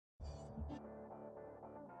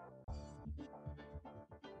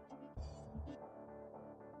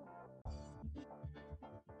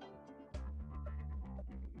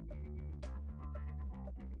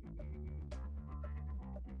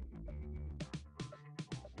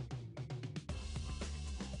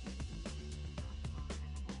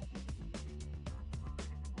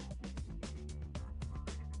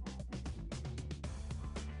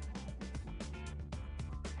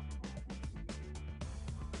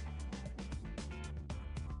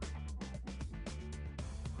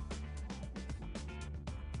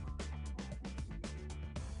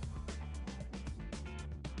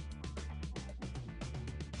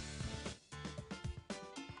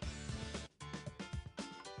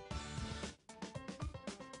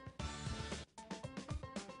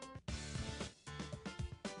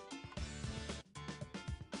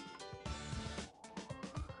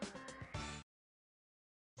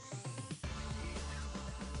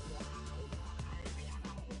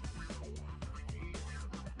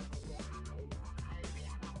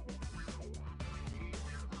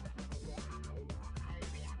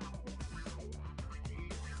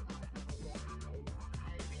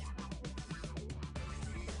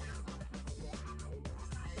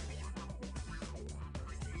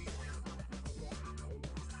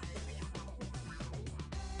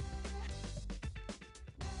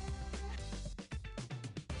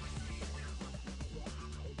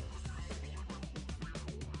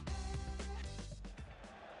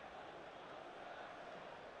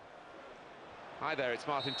Hi there, it's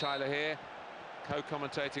Martin Tyler here.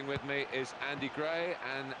 Co-commentating with me is Andy Gray.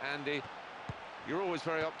 And Andy, you're always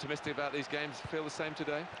very optimistic about these games. Feel the same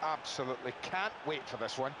today? Absolutely. Can't wait for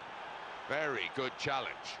this one. Very good challenge.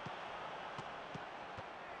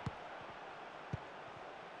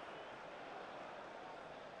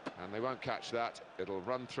 And they won't catch that. It'll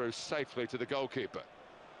run through safely to the goalkeeper.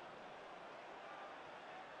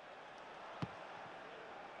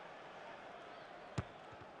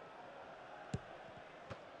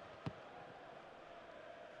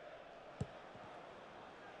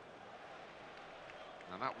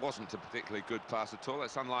 And that wasn't a particularly good pass at all.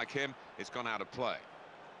 That's unlike him. It's gone out of play.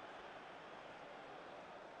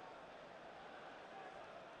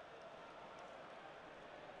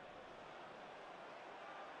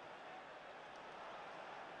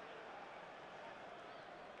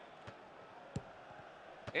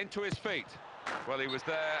 Into his feet. Well, he was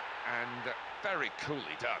there, and very coolly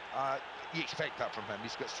done. You expect that from him.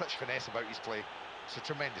 He's got such finesse about his play. It's a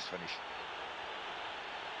tremendous finish.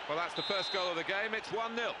 Well, that's the first goal of the game. It's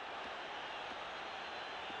 1-0.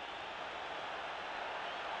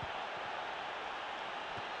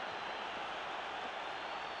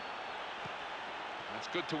 That's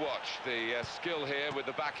good to watch, the skill here with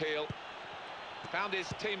the back heel. Found his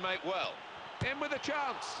teammate well. In with a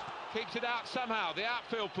chance. Keeps it out somehow, the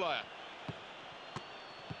outfield player.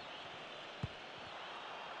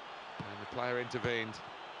 And the player intervened.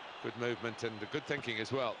 Good movement and good thinking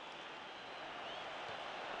as well.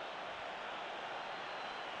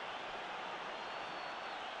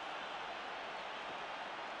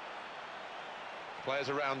 Players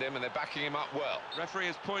around him and they're backing him up well. Referee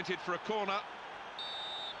has pointed for a corner.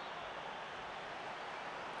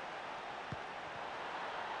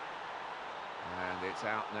 And it's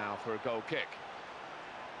out now for a goal kick.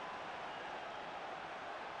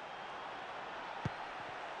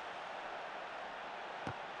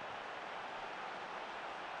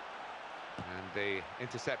 And the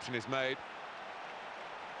interception is made.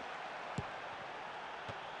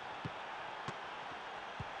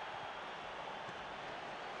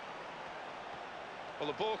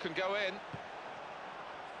 Well, the ball can go in.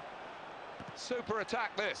 Super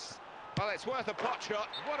attack this. Well, it's worth a pot shot.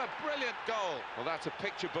 What a brilliant goal. Well, that's a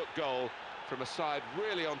picture-book goal from a side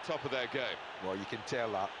really on top of their game. Well, you can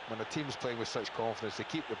tell that. When a team's playing with such confidence, they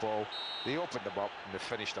keep the ball, they open them up, and they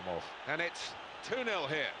finish them off. And it's 2-0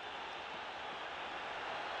 here.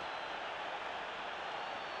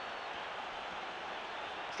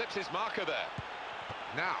 Slips his marker there.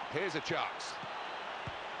 Now, here's a chance.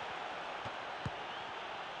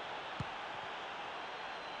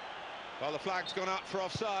 Well, the flag's gone up for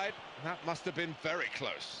offside. That must have been very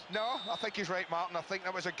close. No, I think he's right, Martin. I think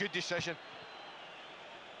that was a good decision.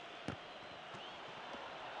 He's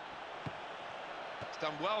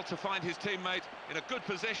done well to find his teammate in a good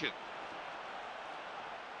position.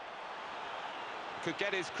 Could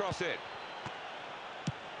get his cross in.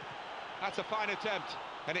 That's a fine attempt,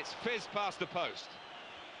 and it's fizzed past the post.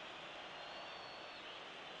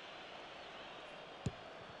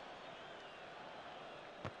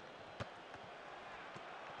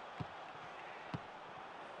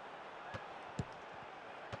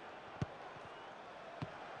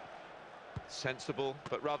 Sensible,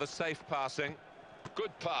 but rather safe passing.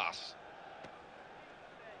 Good pass.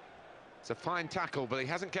 It's a fine tackle, but he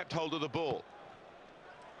hasn't kept hold of the ball.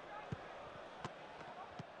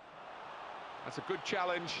 That's a good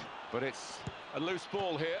challenge, but it's a loose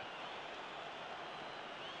ball here.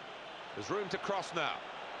 There's room to cross now.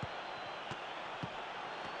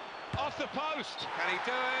 Off the post! Can he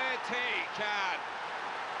do it? He can!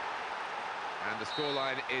 And the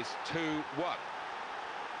scoreline is 2-1.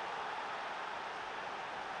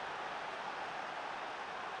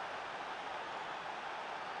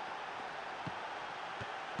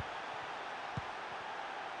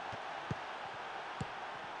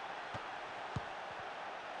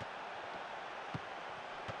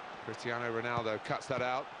 Cristiano Ronaldo cuts that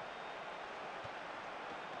out.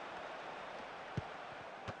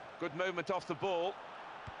 Good movement off the ball.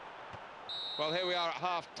 Well, here we are at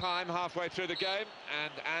half-time, halfway through the game.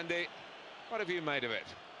 And Andy, what have you made of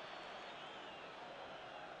it?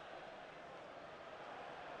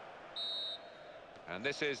 And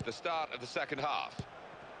this is the start of the second half.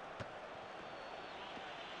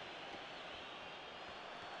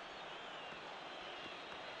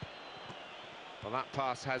 Well, that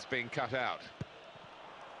pass has been cut out.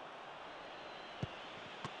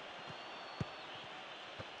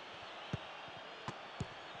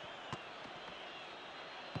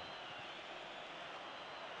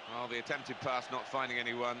 Well, the attempted pass not finding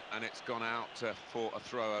anyone, and it's gone out for a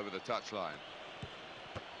throw over the touchline.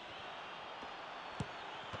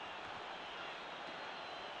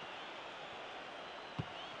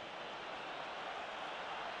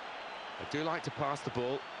 do like to pass the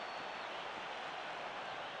ball.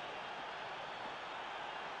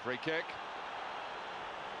 Free kick.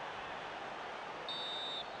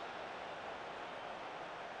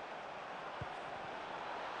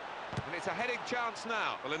 And it's a heading chance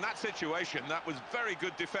now. Well, in that situation, that was very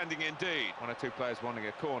good defending indeed. One or two players wanting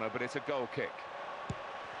a corner, but it's a goal kick.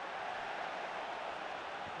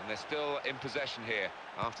 And they're still in possession here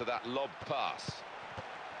after that lob pass.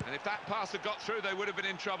 And if that pass had got through, they would have been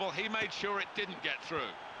in trouble. He made sure it didn't get through.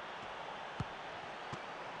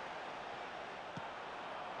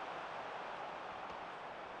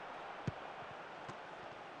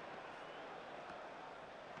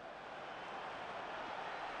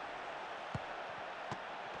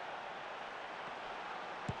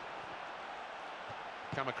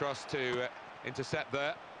 Come across to intercept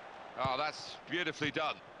there. Oh, that's beautifully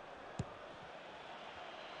done.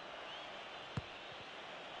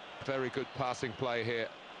 Very good passing play here.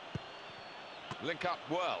 Link up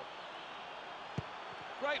well.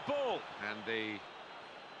 Great ball. And the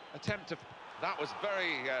attempt to... That was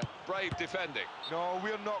very brave defending. No,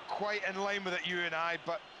 we're not quite in line with it, you and I,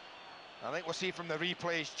 but I think we'll see from the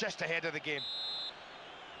replays just ahead of the game.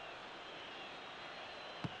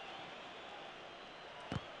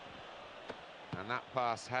 And that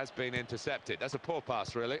pass has been intercepted. That's a poor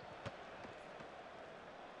pass, really.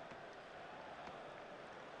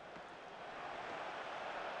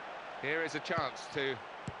 Here is a chance to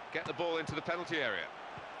get the ball into the penalty area.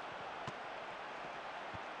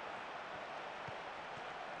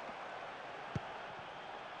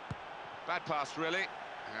 Bad pass, really,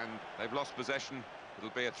 and they've lost possession. It'll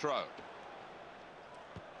be a throw.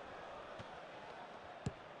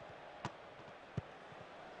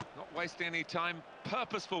 Not wasting any time,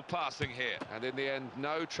 purposeful passing here. And in the end,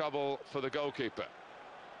 no trouble for the goalkeeper.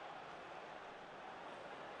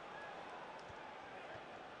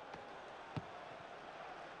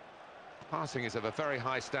 Passing is of a very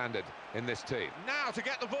high standard in this team. Now to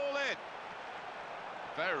get the ball in.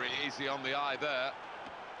 Very easy on the eye there.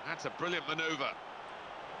 That's a brilliant manoeuvre.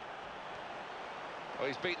 Oh,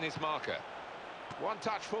 he's beaten his marker.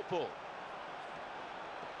 One-touch football.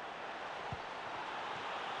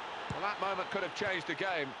 Well, that moment could have changed the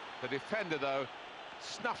game. The defender, though,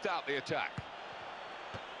 snuffed out the attack.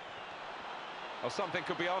 Well, something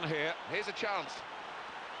could be on here. Here's a chance.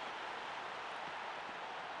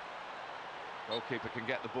 Goalkeeper can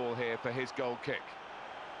get the ball here for his goal kick.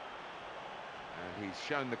 And he's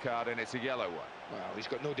shown the card, and it's a yellow one. Well, he's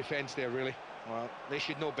got no defence there, really. Well, they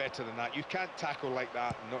should know better than that. You can't tackle like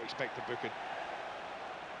that and not expect a booking.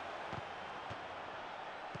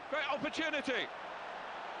 Great opportunity.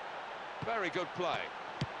 Very good play.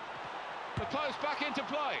 The post back into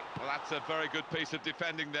play. Well, that's a very good piece of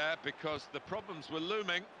defending there, because the problems were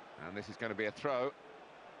looming. And this is going to be a throw.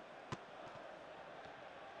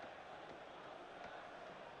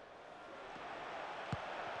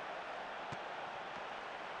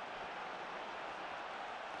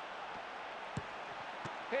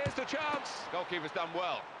 Here's the chance. Goalkeeper's done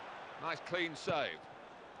well. Nice clean save.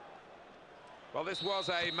 Well, this was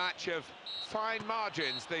a match of fine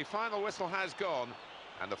margins. The final whistle has gone,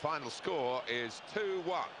 and the final score is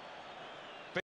 2-1.